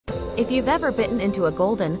If you've ever bitten into a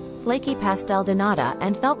golden, flaky pastel de nata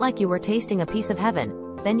and felt like you were tasting a piece of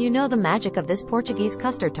heaven, then you know the magic of this Portuguese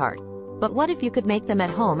custard tart. But what if you could make them at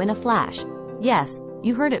home in a flash? Yes,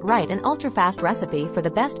 you heard it right, an ultra-fast recipe for the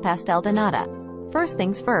best pastel de nata. First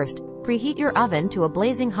things first, preheat your oven to a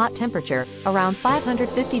blazing hot temperature, around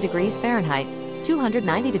 550 degrees Fahrenheit,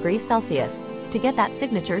 290 degrees Celsius, to get that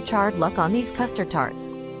signature charred look on these custard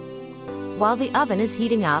tarts. While the oven is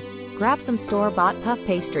heating up, grab some store-bought puff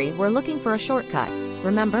pastry. We're looking for a shortcut.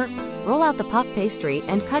 Remember? Roll out the puff pastry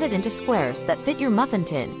and cut it into squares that fit your muffin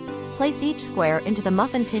tin. Place each square into the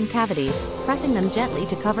muffin tin cavities, pressing them gently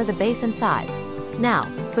to cover the base and sides.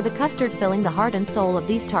 Now, for the custard filling the heart and soul of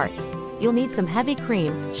these tarts, you'll need some heavy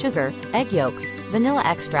cream, sugar, egg yolks, vanilla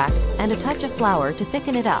extract, and a touch of flour to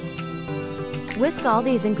thicken it up. Whisk all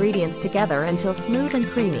these ingredients together until smooth and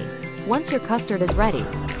creamy. Once your custard is ready,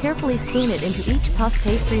 carefully spoon it into each puff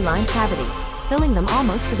pastry-lined cavity, filling them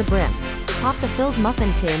almost to the brim. Pop the filled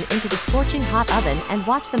muffin tin into the scorching hot oven and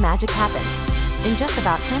watch the magic happen. In just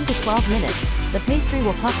about 10 to 12 minutes, the pastry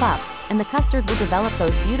will puff up, and the custard will develop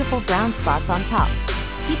those beautiful brown spots on top.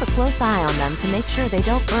 Keep a close eye on them to make sure they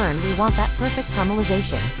don't burn. We want that perfect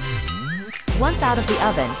caramelization. Once out of the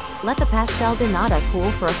oven, let the pastel de nata cool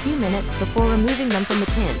for a few minutes before removing them from the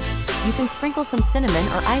tin. You can sprinkle some cinnamon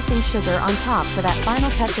or icing sugar on top for that final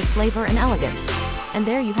touch of flavor and elegance. And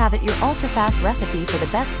there you have it, your ultra-fast recipe for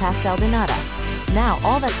the best pastel de nata. Now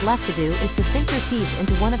all that's left to do is to sink your teeth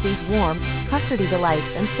into one of these warm, custardy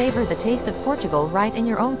delights and savor the taste of Portugal right in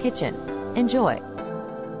your own kitchen. Enjoy!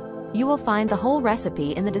 You will find the whole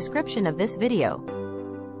recipe in the description of this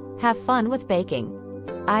video. Have fun with baking.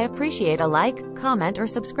 I appreciate a like, comment or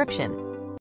subscription.